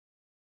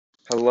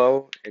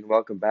Hello and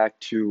welcome back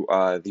to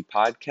the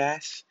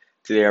podcast.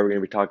 Today we're going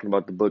to be talking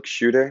about the book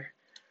Shooter.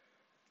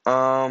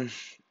 Um,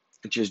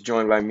 just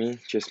joined by me,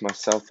 just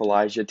myself,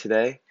 Elijah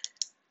today.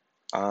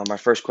 My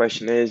first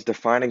question is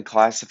define and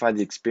classify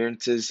the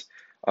experiences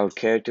of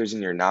characters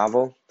in your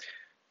novel,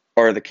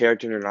 or the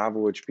character in your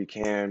novel, which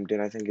became, did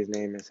I think his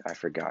name is? I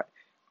forgot.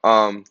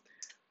 Um,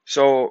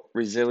 so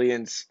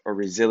resilience or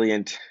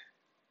resilient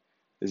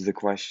is the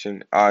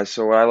question.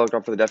 So what I looked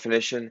up for the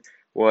definition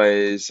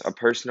was a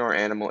person or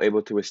animal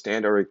able to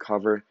withstand or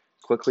recover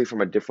quickly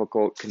from a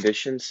difficult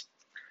conditions.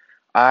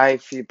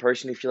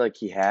 Personally feel like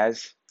he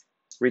has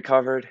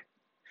recovered.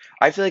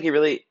 I feel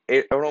like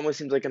it almost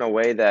seems like in a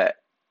way that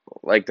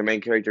like the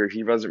main character,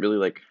 he wasn't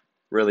really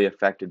really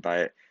affected by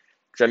it.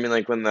 Because I mean,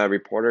 like when the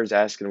reporters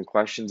asking him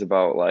questions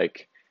about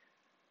like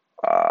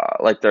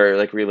their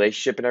like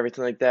relationship and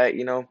everything like that,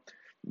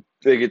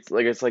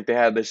 it's like they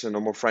had this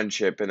normal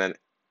friendship, and then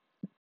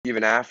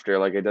even after,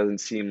 like it doesn't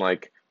seem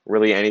like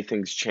really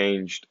anything's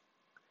changed.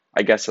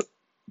 I guess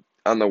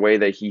on the way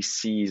that he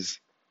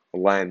sees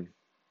Len,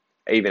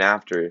 even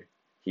after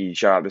he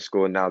shot up the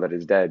school and now that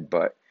he's dead.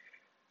 But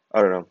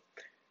I don't know.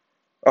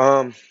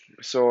 Um,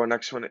 so our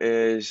next one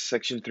is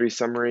section three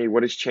summary.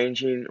 What is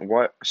changing?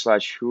 What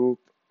slash who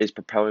is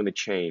propelling the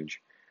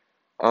change?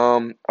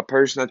 A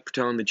person that's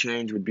propelling the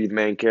change would be the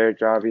main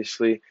character,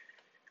 obviously.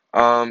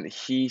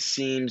 He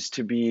seems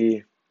to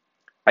be,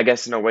 I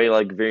guess, in a way,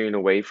 like veering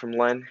away from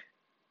Len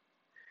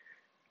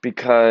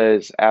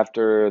because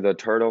after the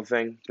turtle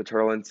thing, the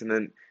turtle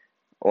incident,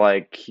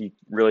 like he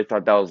really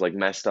thought that was like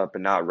messed up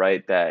and not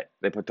right that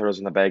they put turtles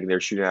in the bag and they were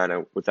shooting on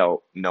it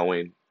without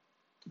knowing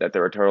that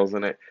there were turtles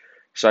in it.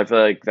 So I feel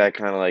like that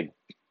kind of like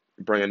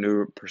bring a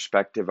new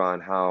perspective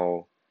on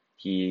how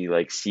he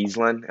like sees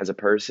Len as a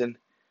person.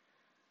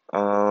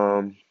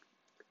 Um,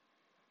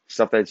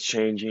 Stuff that's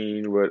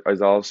changing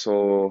is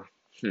also,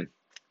 hmm,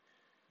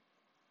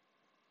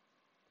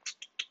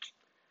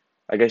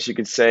 I guess you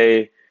could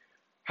say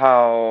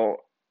how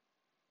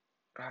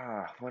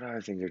what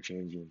other things are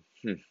changing.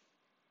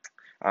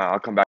 I'll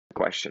come back to the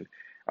question.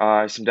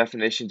 Some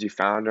definitions you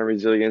found on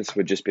resilience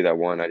would just be that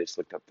one. I just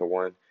looked up the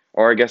one,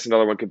 or I guess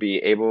another one could be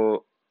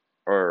able,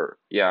 or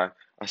yeah,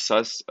 a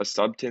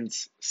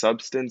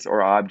substance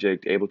or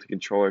object able to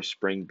control or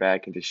spring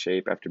back into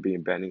shape after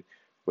being bending,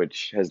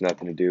 which has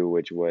nothing to do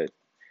with what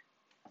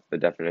the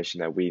definition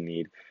that we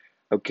need.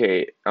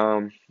 Okay,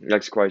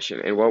 next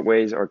question. In what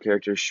ways are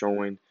characters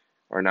showing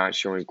or not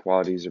showing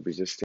qualities of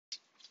resistance?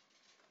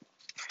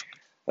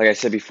 Like I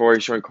said before,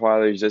 he's showing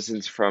qualities of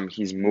resistance from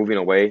he's moving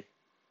away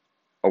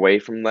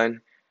from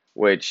Len,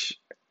 which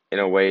in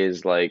a way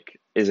is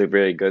a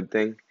really good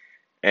thing.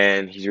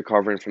 And he's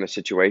recovering from the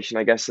situation,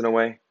 I guess, in a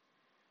way.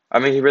 I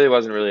mean, he really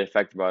wasn't really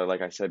affected by it,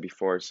 like I said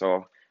before,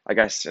 so I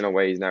guess in a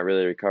way he's not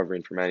really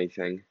recovering from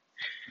anything.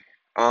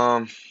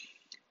 Um,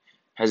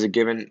 has it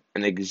given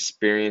an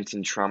experience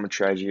in trauma,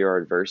 tragedy, or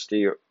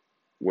adversity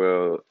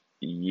will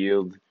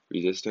yield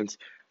resistance?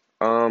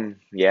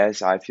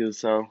 Yes, I feel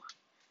so.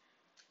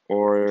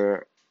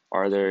 Or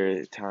are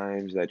there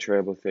times that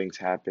terrible things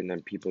happen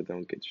and people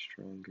don't get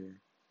stronger?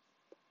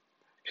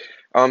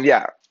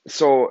 Yeah.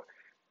 So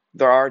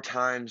there are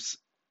times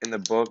in the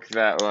book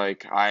that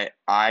like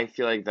I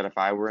feel like that if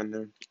I were in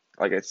them,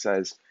 like it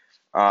says,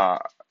 uh,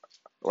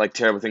 like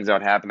terrible things that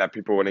would happen that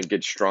people wouldn't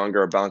get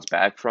stronger or bounce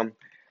back from.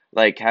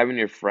 Like having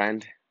your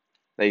friend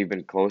that you've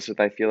been close with,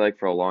 I feel like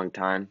for a long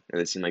time,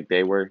 and it seemed like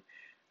they were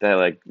that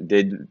like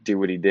did do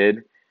what he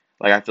did.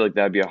 Like I feel like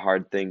that'd be a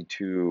hard thing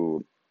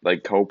to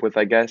like cope with,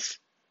 I guess.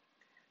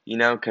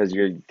 Because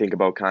you think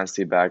about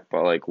constantly back,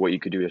 but like what you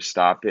could do to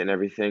stop it and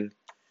everything.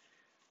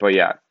 But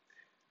yeah,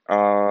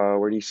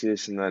 where do you see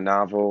this in the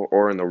novel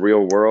or in the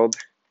real world?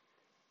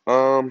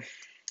 Um,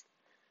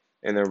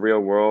 in the real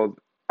world,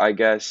 I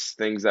guess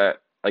things that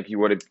like you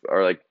would have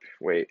are like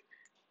wait,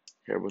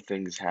 terrible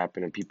things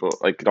happen and people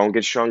like don't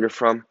get stronger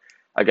from.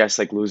 I guess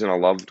like losing a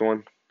loved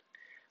one.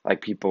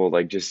 Like people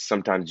like just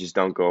sometimes just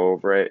don't go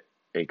over it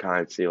and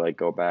constantly like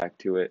go back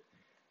to it.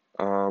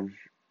 Um,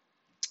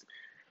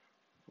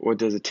 what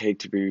does it take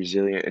to be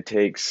resilient? It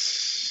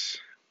takes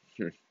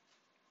you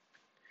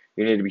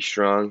need to be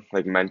strong,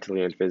 like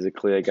mentally and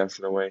physically, I guess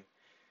in a way,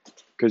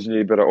 because you need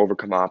to be able to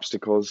overcome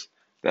obstacles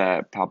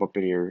that pop up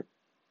in your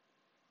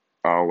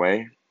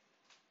way.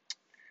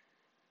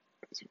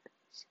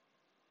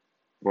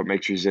 What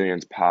makes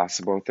resilience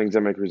possible? Things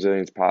that make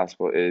resilience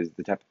possible is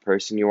the type of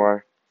person you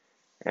are,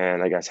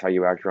 and I guess how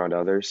you act around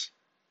others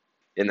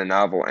in the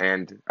novel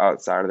and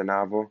outside of the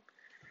novel.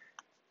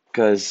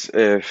 Because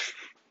if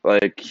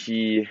like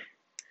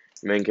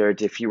main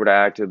character, if he would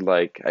have acted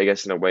like, I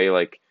guess in a way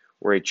like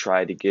where he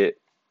tried to get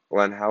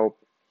Len help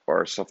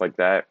or stuff like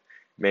that,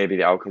 maybe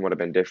the outcome would have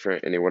been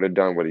different and he would have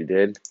done what he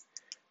did.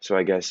 So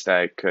I guess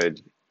that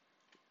could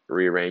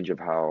rearrange of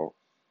how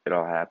it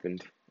all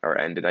happened or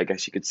ended, I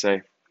guess you could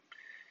say.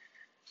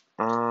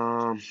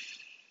 Um,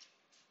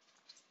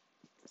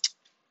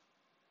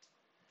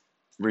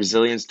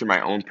 Resilience through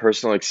my own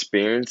personal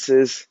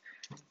experiences.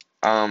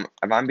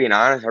 If I'm being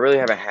honest, I really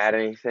haven't had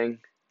anything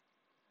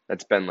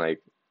that's been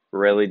like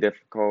really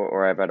difficult,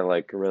 or I've had to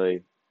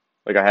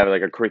I have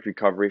like a quick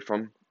recovery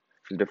from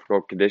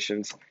difficult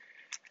conditions.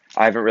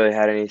 I haven't really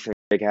had anything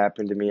big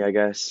happen to me, I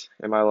guess,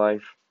 in my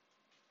life.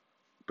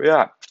 But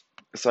yeah,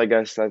 so I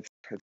guess that's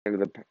the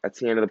end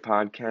of the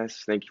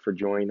podcast. Thank you for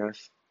joining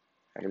us.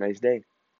 Have a nice day.